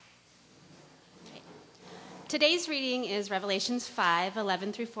Today's reading is Revelations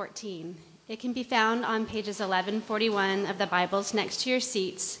 5:11 through 14. It can be found on pages 1141 of the Bibles next to your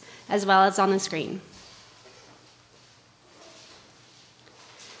seats, as well as on the screen.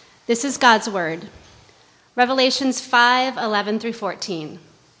 This is God's word. Revelations 5:11 through 14.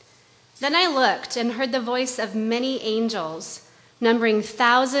 Then I looked and heard the voice of many angels, numbering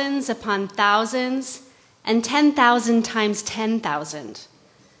thousands upon thousands and 10,000 times 10,000.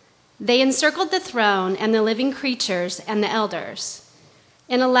 They encircled the throne and the living creatures and the elders.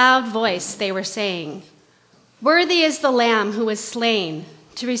 In a loud voice they were saying, "Worthy is the Lamb who was slain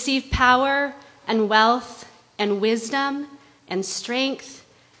to receive power and wealth and wisdom and strength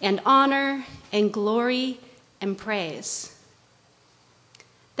and honor and glory and praise."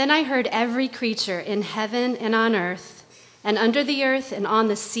 Then I heard every creature in heaven and on earth and under the earth and on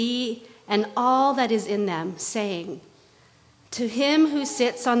the sea and all that is in them saying, "To him who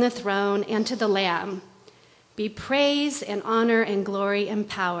sits on the throne and to the Lamb be praise and honor and glory and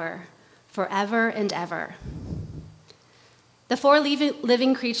power forever and ever." The four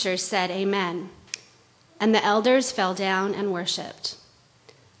living creatures said, "Amen," and the elders fell down and worshipped.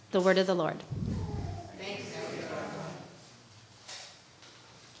 The word of the Lord. Thanks be to God.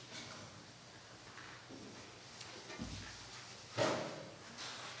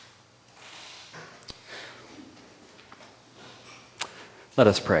 Let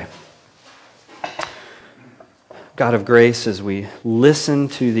us pray. God of grace, as we listen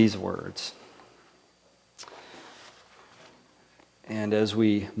to these words, and as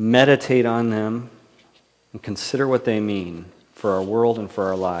we meditate on them and consider what they mean for our world and for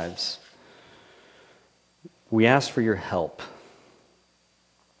our lives, we ask for your help.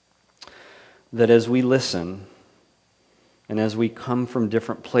 That as we listen, and as we come from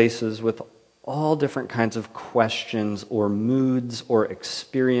different places with all different kinds of questions or moods or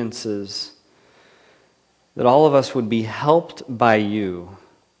experiences, that all of us would be helped by you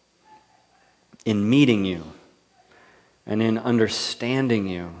in meeting you and in understanding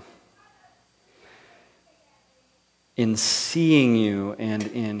you, in seeing you and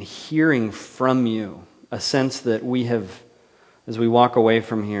in hearing from you, a sense that we have, as we walk away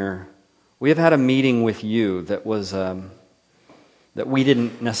from here, we have had a meeting with you that was that we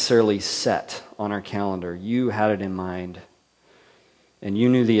didn't necessarily set on our calendar. You had it in mind, and you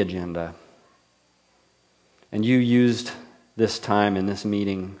knew the agenda. And you used this time in this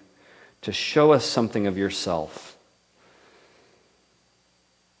meeting to show us something of yourself,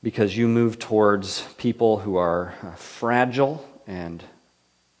 because you move towards people who are fragile and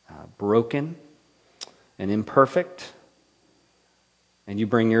broken and imperfect, and you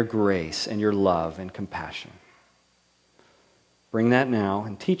bring your grace and your love and compassion. Bring that now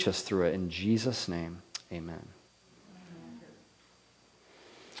and teach us through it. In Jesus' name, amen.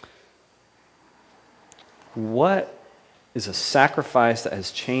 What is a sacrifice that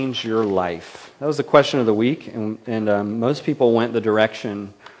has changed your life? That was the question of the week, and most people went the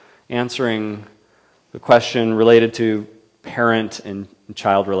direction answering the question related to parent and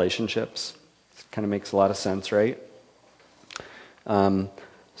child relationships. It kind of makes a lot of sense, right?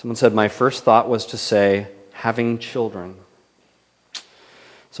 Someone said, my first thought was to say, having children.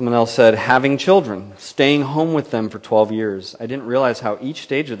 Someone else said, having children, staying home with them for 12 years. I didn't realize how each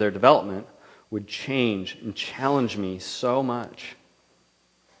stage of their development would change and challenge me so much.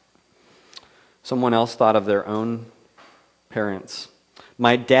 Someone else thought of their own parents.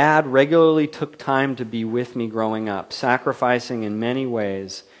 My dad regularly took time to be with me growing up, sacrificing in many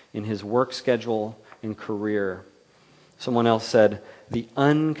ways in his work schedule and career. Someone else said, the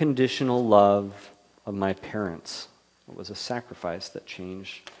unconditional love of my parents. It was a sacrifice that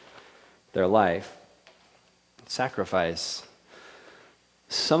changed their life. Sacrifice.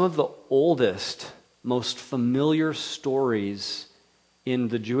 Some of the oldest, most familiar stories in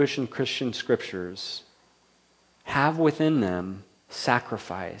the Jewish and Christian scriptures have within them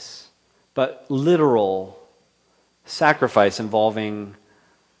sacrifice, but literal sacrifice involving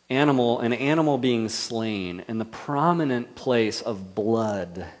an animal being slain, and the prominent place of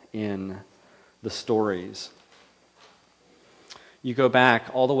blood in the stories. You go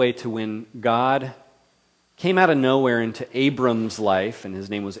back all the way to when God came out of nowhere into Abram's life, and his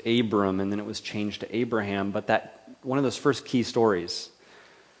name was Abram, and then it was changed to Abraham, but that one of those first key stories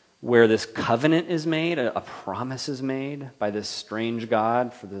where this covenant is made, a promise is made by this strange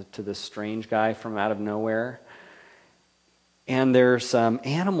God to this strange guy from out of nowhere. And there's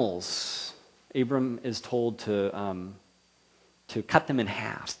animals. Abram is told to cut them in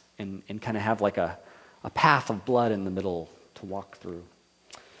half and kind of have like a path of blood in the middle to walk through.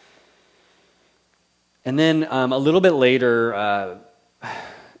 And then a little bit later,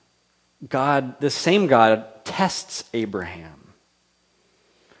 God, this same God, tests Abraham.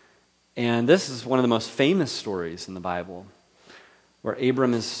 And this is one of the most famous stories in the Bible, where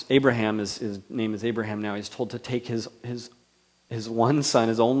Abraham, his name is Abraham now, he's told to take his one son,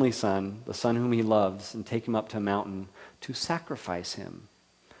 his only son, the son whom he loves, and take him up to a mountain to sacrifice him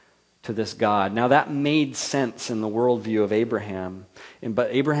to this God. Now that made sense in the worldview of Abraham, but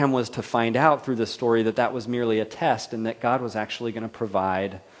Abraham was to find out through this story that that was merely a test and that God was actually going to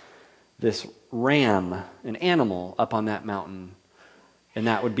provide this ram, an animal, up on that mountain, and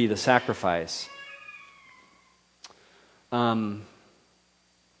that would be the sacrifice. So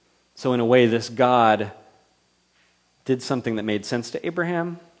in a way, this God did something that made sense to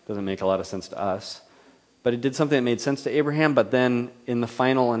Abraham. Doesn't make a lot of sense to us. But it did something that made sense to Abraham, but then in the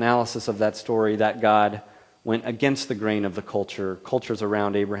final analysis of that story, that God went against the grain of the cultures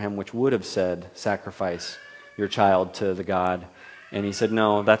around Abraham, which would have said, sacrifice your child to the God. And he said,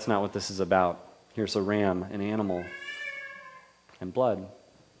 no, that's not what this is about. Here's a ram, an animal, and blood.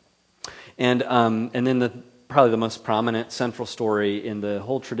 And then probably the most prominent central story in the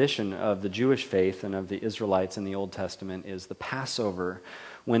whole tradition of the Jewish faith and of the Israelites in the Old Testament is the Passover,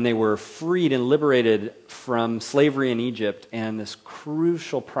 when they were freed and liberated from slavery in Egypt, and this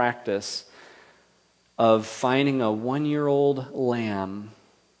crucial practice of finding a 1-year-old lamb,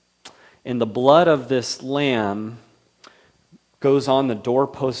 and the blood of this lamb goes on the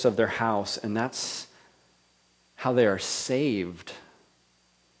doorposts of their house, and that's how they are saved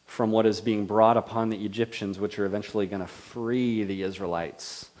from what is being brought upon the Egyptians, which are eventually going to free the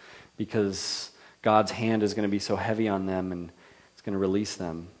Israelites, because God's hand is going to be so heavy on them and it's going to release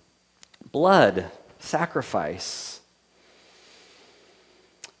them. Blood, sacrifice.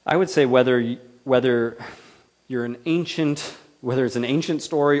 I would say whether it's an ancient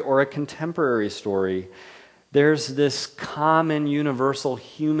story or a contemporary story, there's this common, universal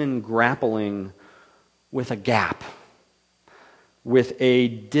human grappling with a gap, with a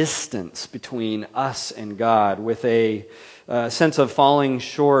distance between us and God, with a sense of falling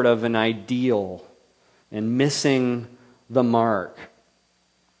short of an ideal and missing the mark.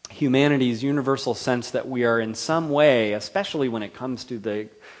 Humanity's universal sense that we are in some way, especially when it comes to the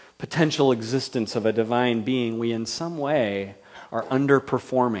potential existence of a divine being, we in some way are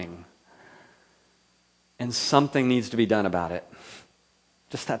underperforming. And something needs to be done about it.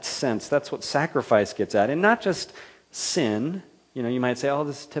 Just that sense. That's what sacrifice gets at. And not just sin. You know, you might say, oh,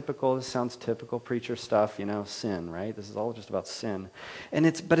 this sounds typical preacher stuff, sin, right? This is all just about sin.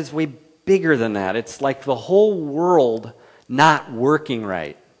 But it's way bigger than that. It's like the whole world not working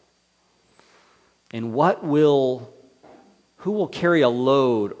right. And who will carry a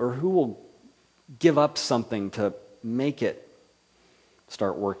load, or who will give up something to make it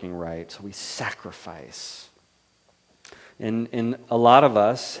start working right? So we sacrifice. And a lot of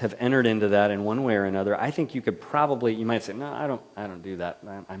us have entered into that in one way or another. I think you might say, no, I don't do that.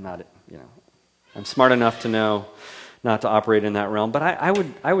 I'm not, I'm smart enough to know not to operate in that realm. But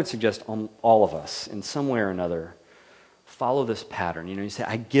I would suggest all of us, in some way or another, follow this pattern. You say,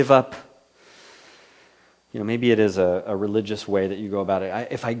 I give up. Maybe it is a religious way that you go about it.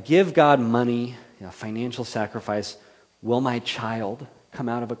 If I give God money, financial sacrifice, will my child come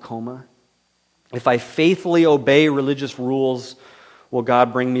out of a coma? If I faithfully obey religious rules, will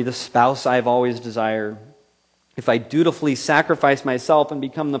God bring me the spouse I've always desired? If I dutifully sacrifice myself and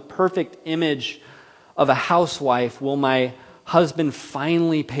become the perfect image of a housewife, will my husband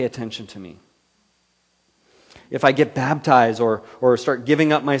finally pay attention to me? If I get baptized or start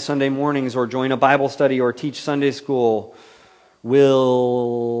giving up my Sunday mornings or join a Bible study or teach Sunday school,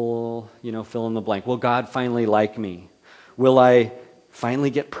 will, fill in the blank. Will God finally like me? Will I finally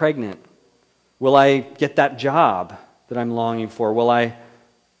get pregnant? Will I get that job that I'm longing for? Will I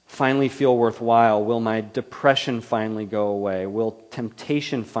finally feel worthwhile? Will my depression finally go away? Will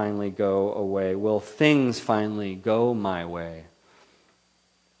temptation finally go away? Will things finally go my way?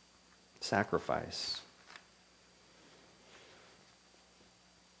 Sacrifice.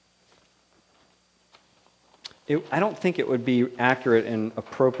 I don't think it would be accurate and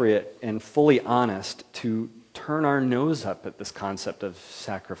appropriate and fully honest to turn our nose up at this concept of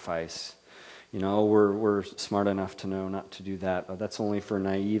sacrifice. We're smart enough to know not to do that. But that's only for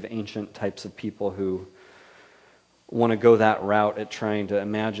naive, ancient types of people who want to go that route at trying to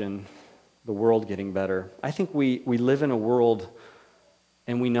imagine the world getting better. I think we live in a world,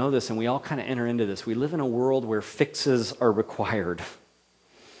 and we know this, and we all kind of enter into this. We live in a world where fixes are required.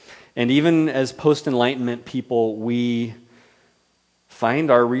 And even as post-Enlightenment people, we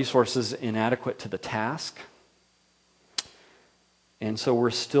find our resources inadequate to the task. And so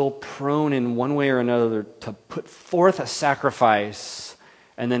we're still prone in one way or another to put forth a sacrifice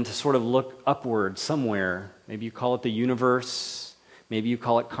and then to sort of look upward somewhere. Maybe you call it the universe, maybe you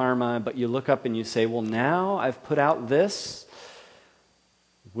call it karma, but you look up and you say, well, now I've put out this.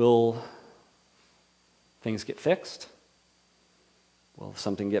 Will things get fixed? Will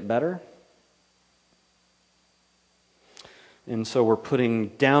something get better? And so we're putting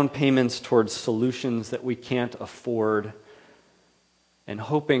down payments towards solutions that we can't afford and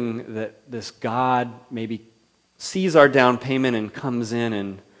hoping that this God maybe sees our down payment and comes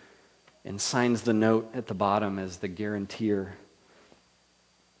in and signs the note at the bottom as the guarantor.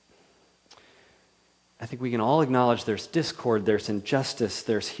 I think we can all acknowledge there's discord, there's injustice,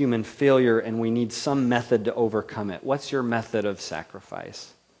 there's human failure, and we need some method to overcome it. What's your method of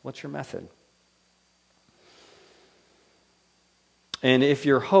sacrifice? What's your method? And if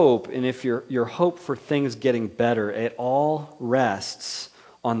your hope, and if your hope for things getting better, it all rests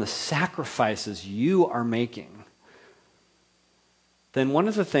on the sacrifices you are making, then one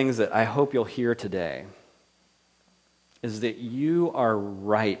of the things that I hope you'll hear today is that you are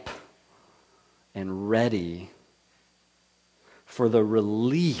ripe and ready for the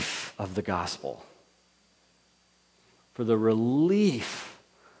relief of the gospel, for the relief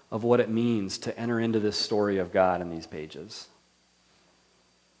of what it means to enter into this story of God in these pages.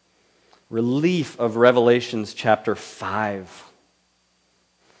 Relief of Revelations chapter 5,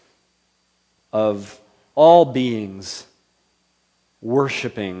 of all beings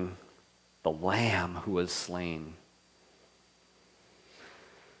worshiping the Lamb who was slain.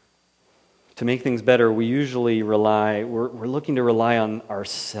 To make things better, we usually we're looking to rely on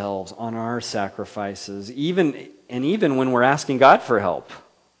ourselves, on our sacrifices, even when we're asking God for help,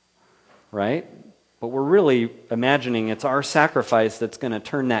 right? But we're really imagining it's our sacrifice that's going to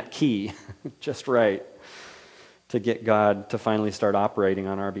turn that key just right to get God to finally start operating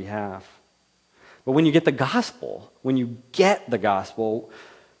on our behalf. But when you get the gospel,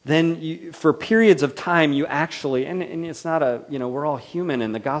 then for periods of time you actually, and it's not we're all human,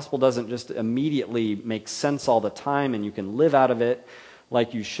 and the gospel doesn't just immediately make sense all the time and you can live out of it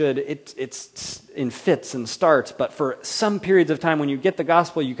like you should. It's in fits and starts, but for some periods of time when you get the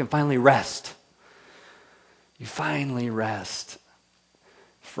gospel, you can finally rest. You finally rest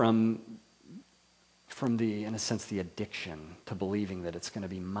from the, in a sense, the addiction to believing that it's going to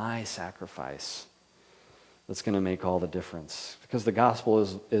be my sacrifice that's going to make all the difference. Because the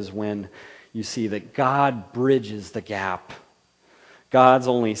gospel is when you see that God bridges the gap. God's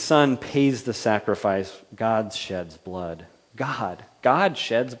only Son pays the sacrifice. God sheds blood. God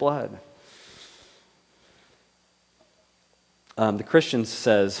sheds blood. The Christian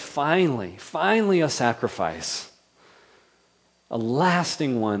says, finally a sacrifice. A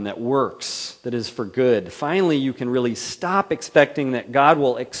lasting one that works, that is for good. Finally, you can really stop expecting that God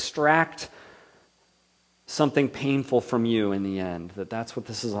will extract something painful from you in the end. That's what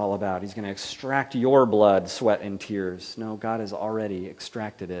this is all about. He's going to extract your blood, sweat, and tears. No, God has already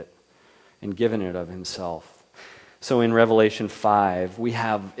extracted it and given it of himself. So in Revelation 5, we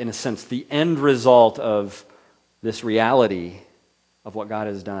have, in a sense, the end result of this reality of what God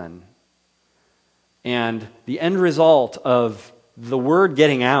has done. And the end result of the word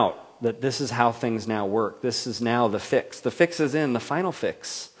getting out that this is how things now work. This is now the fix. The fix is in, the final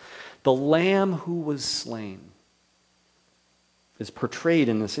fix. The Lamb who was slain is portrayed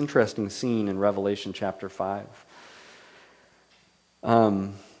in this interesting scene in Revelation chapter 5.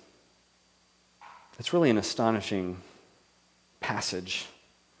 It's really an astonishing passage.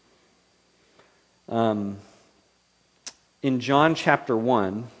 In John chapter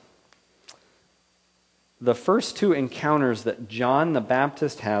 1, the first two encounters that John the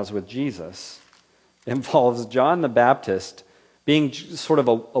Baptist has with Jesus involves John the Baptist being sort of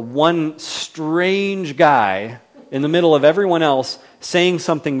a one strange guy in the middle of everyone else saying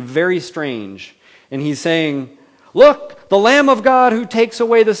something very strange. And he's saying, "Look, the Lamb of God who takes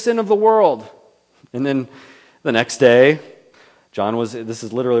away the sin of the world." And then the next day, this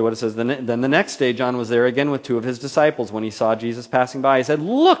is literally what it says, then the next day John was there again with two of his disciples. When he saw Jesus passing by, he said,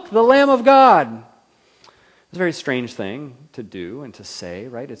 "Look, the Lamb of God." It's a very strange thing to do and to say,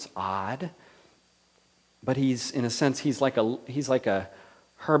 right? It's odd. But he's, in a sense, he's like a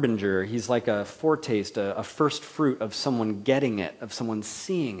harbinger. He's like a foretaste, a first fruit of someone getting it, of someone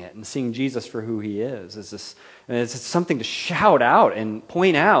seeing it and seeing Jesus for who he is. It's something to shout out and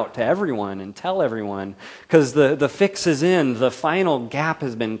point out to everyone and tell everyone, because the fix is in. The final gap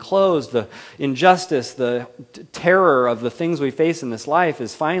has been closed. The injustice, the terror of the things we face in this life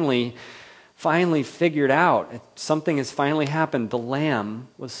is finally figured out. Something has finally happened. The Lamb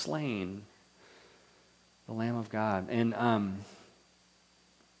was slain. The Lamb of God. And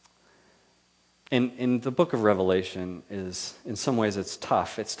And the book of Revelation is, in some ways, it's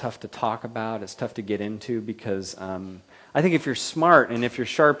tough. It's tough to talk about. It's tough to get into because I think if you're smart and if you're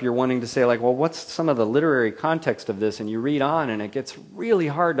sharp, you're wanting to say, like, well, what's some of the literary context of this? And you read on, and it gets really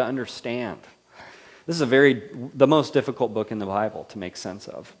hard to understand. This is the most difficult book in the Bible to make sense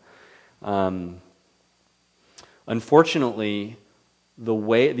of. Unfortunately,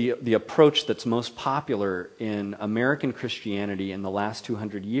 the approach that's most popular in American Christianity in the last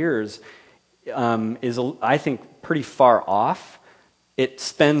 200 years is, I think, pretty far off. It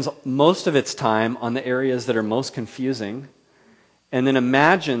spends most of its time on the areas that are most confusing, and then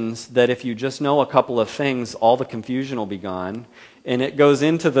imagines that if you just know a couple of things, all the confusion will be gone. And it goes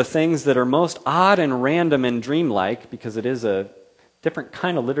into the things that are most odd and random and dreamlike, because it is a different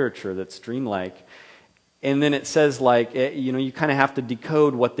kind of literature that's dreamlike. And then it says, like, you kind of have to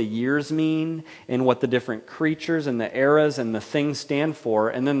decode what the years mean and what the different creatures and the eras and the things stand for.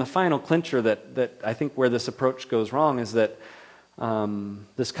 And then the final clincher that I think where this approach goes wrong is that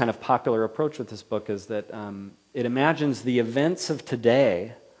this kind of popular approach with this book is that it imagines the events of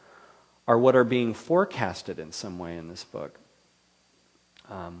today are what are being forecasted in some way in this book.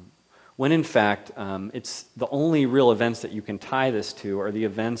 When in fact, it's the only real events that you can tie this to are the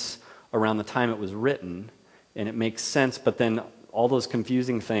events around the time it was written, and it makes sense, but then all those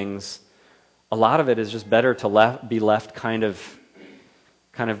confusing things, a lot of it is just better to be left kind of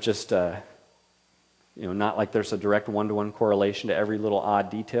just, not like there's a direct one-to-one correlation to every little odd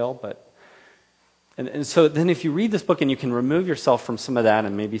detail, but and so then if you read this book and you can remove yourself from some of that,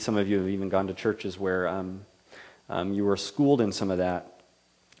 and maybe some of you have even gone to churches where you were schooled in some of that,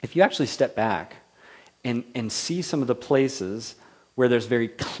 if you actually step back and see some of the places where there's very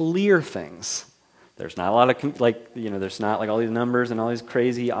clear things. There's not a lot of, there's not like all these numbers and all these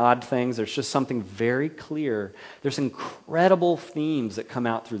crazy odd things. There's just something very clear. There's incredible themes that come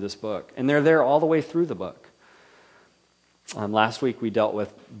out through this book, and they're there all the way through the book. Last week we dealt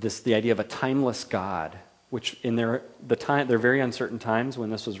with the idea of a timeless God, which in their very uncertain times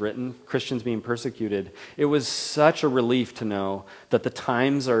when this was written, Christians being persecuted, it was such a relief to know that the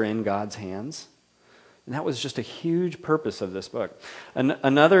times are in God's hands. And that was just a huge purpose of this book.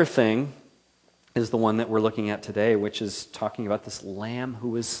 Another thing is the one that we're looking at today, which is talking about this Lamb who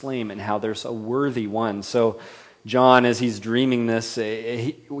was slain and how there's a worthy one. So John, as he's dreaming this,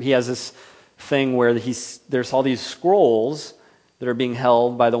 he has this thing where there's all these scrolls that are being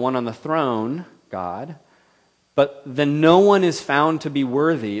held by the one on the throne, God, but then no one is found to be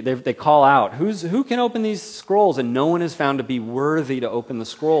worthy. They call out, who can open these scrolls? And no one is found to be worthy to open the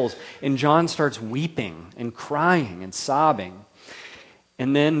scrolls. And John starts weeping and crying and sobbing.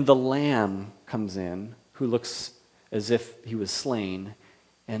 And then the Lamb comes in, who looks as if he was slain,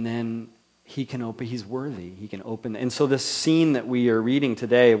 and then he's worthy. He can open. And so this scene that we are reading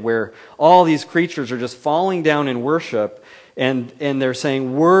today, where all these creatures are just falling down in worship, and they're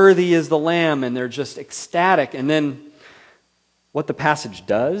saying, "Worthy is the Lamb," and they're just ecstatic. And then what the passage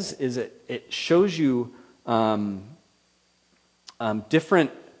does is it shows you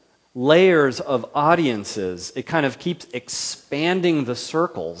different layers of audiences. It kind of keeps expanding the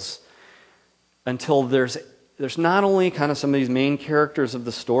circles until there's not only kind of some of these main characters of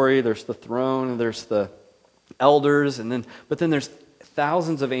the story. There's the throne, there's the elders, but then there's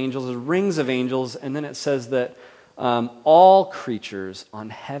thousands of angels, there's rings of angels, and then it says that all creatures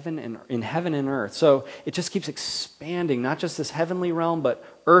in heaven and earth. So it just keeps expanding, not just this heavenly realm, but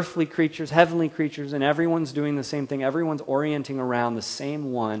earthly creatures, heavenly creatures, and everyone's doing the same thing. Everyone's orienting around the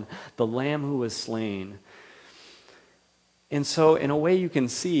same one, the Lamb who was slain. And so in a way you can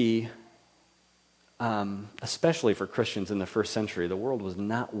see, especially for Christians in the first century, the world was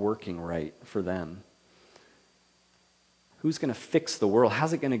not working right for them. Who's going to fix the world?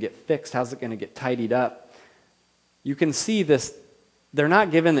 How's it going to get fixed? How's it going to get tidied up? You can see this. They're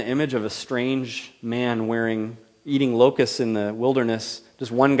not given the image of a strange man eating locusts in the wilderness,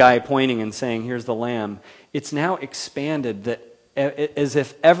 just one guy pointing and saying, "Here's the Lamb." It's now expanded that as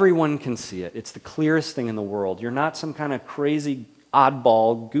if everyone can see it. It's the clearest thing in the world. You're not some kind of crazy,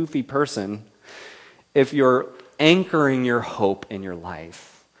 oddball, goofy person if you're anchoring your hope in your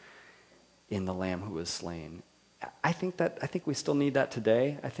life in the Lamb who was slain. I think we still need that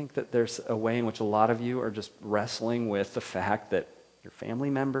today. I think that there's a way in which a lot of you are just wrestling with the fact that your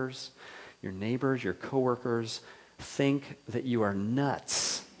family members, your neighbors, your coworkers think that you are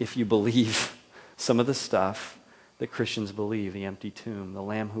nuts if you believe some of the stuff that Christians believe, the empty tomb, the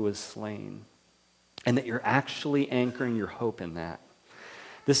Lamb who was slain, and that you're actually anchoring your hope in that.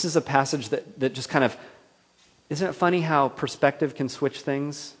 This is a passage that just kind of, isn't it funny how perspective can switch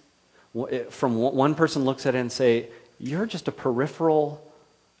things? From one person looks at it and say, "You're just a peripheral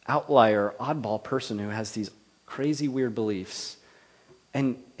outlier, oddball person who has these crazy, weird beliefs.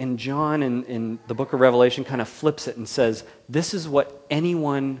 And John in the book of Revelation kind of flips it and says, this is what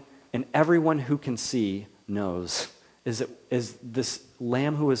anyone and everyone who can see knows, is this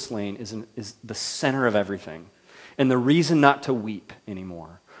Lamb who is slain is the center of everything. And the reason not to weep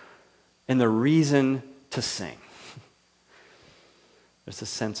anymore. And the reason to sing. There's a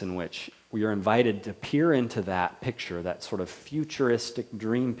sense in which we are invited to peer into that picture, that sort of futuristic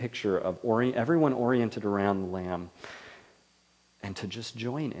dream picture of everyone oriented around the Lamb, and to just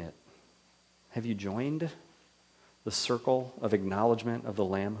join it. Have you joined the circle of acknowledgement of the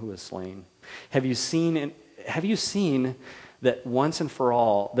Lamb who is slain? Have you seen that once and for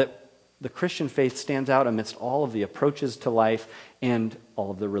all, that the Christian faith stands out amidst all of the approaches to life and all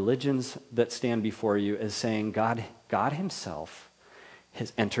of the religions that stand before you as saying God himself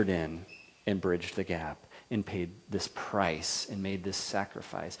has entered in and bridged the gap and paid this price and made this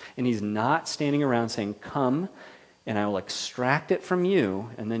sacrifice. And he's not standing around saying, come and I will extract it from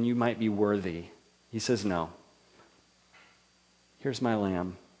you and then you might be worthy. He says, no. Here's my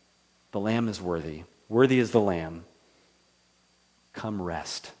lamb. The lamb is worthy. Worthy is the lamb. Come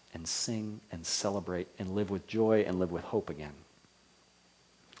rest and sing and celebrate and live with joy and live with hope again.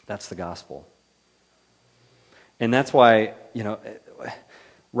 That's the gospel. And that's why,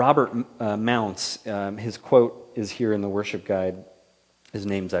 Robert Mounce, his quote is here in the worship guide. His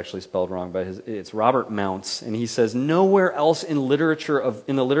name's actually spelled wrong, but it's Robert Mounce, and he says, nowhere else in the literature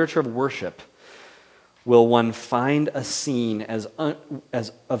of worship will one find a scene as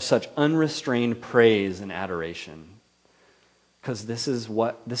of such unrestrained praise and adoration. Because this is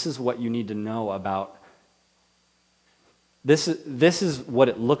what you need to know about. This is what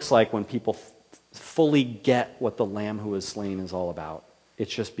it looks like when people fully get what the Lamb who is slain is all about. It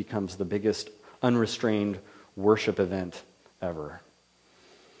just becomes the biggest unrestrained worship event ever.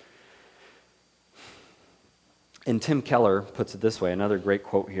 And Tim Keller puts it this way, another great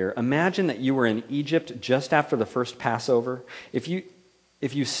quote here. Imagine that you were in Egypt just after the first Passover. If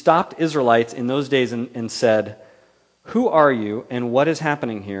you stopped Israelites in those days and said, who are you and what is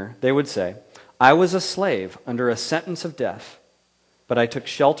happening here? They would say, I was a slave under a sentence of death, but I took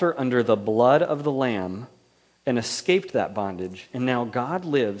shelter under the blood of the Lamb and escaped that bondage, and now God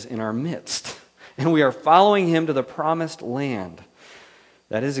lives in our midst, and we are following him to the promised land.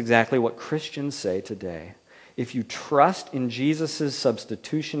 That is exactly what Christians say today. If you trust in Jesus'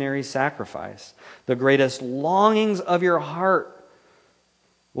 substitutionary sacrifice, the greatest longings of your heart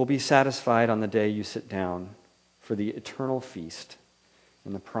will be satisfied on the day you sit down for the eternal feast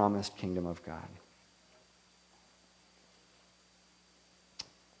in the promised kingdom of God.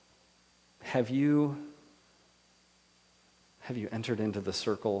 Have you entered into the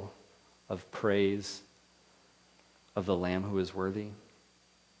circle of praise of the Lamb who is worthy?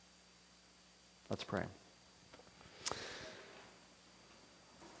 Let's pray.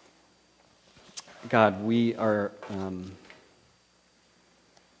 God, we go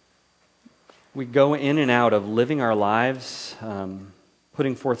in and out of living our lives,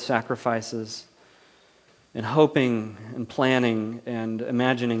 putting forth sacrifices, and hoping and planning and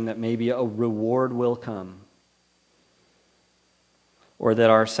imagining that maybe a reward will come, or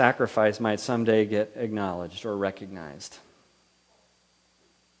that our sacrifice might someday get acknowledged or recognized.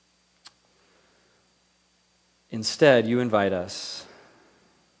 Instead, you invite us,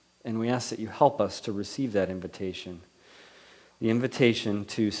 and we ask that you help us to receive that invitation. The invitation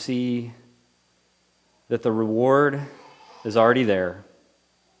to see that the reward is already there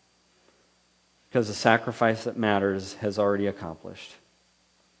because the sacrifice that matters has already accomplished.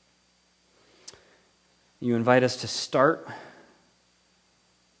 You invite us to start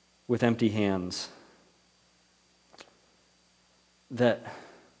with empty hands, that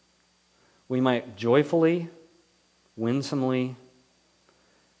we might joyfully, winsomely,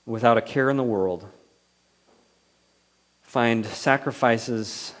 without a care in the world, find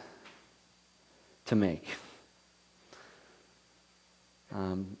sacrifices to make,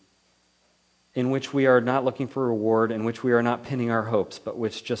 in which we are not looking for reward, in which we are not pinning our hopes, but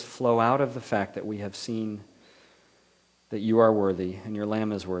which just flow out of the fact that we have seen that you are worthy and your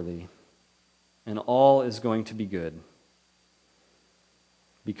Lamb is worthy, and all is going to be good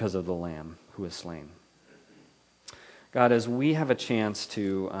because of the Lamb who is slain. God, as we have a chance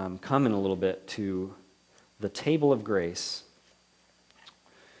to come in a little bit to the table of grace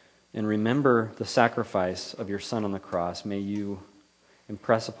and remember the sacrifice of your Son on the cross, may you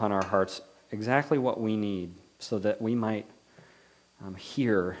impress upon our hearts exactly what we need so that we might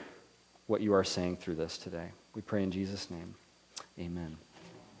hear what you are saying through this today. We pray in Jesus' name. Amen.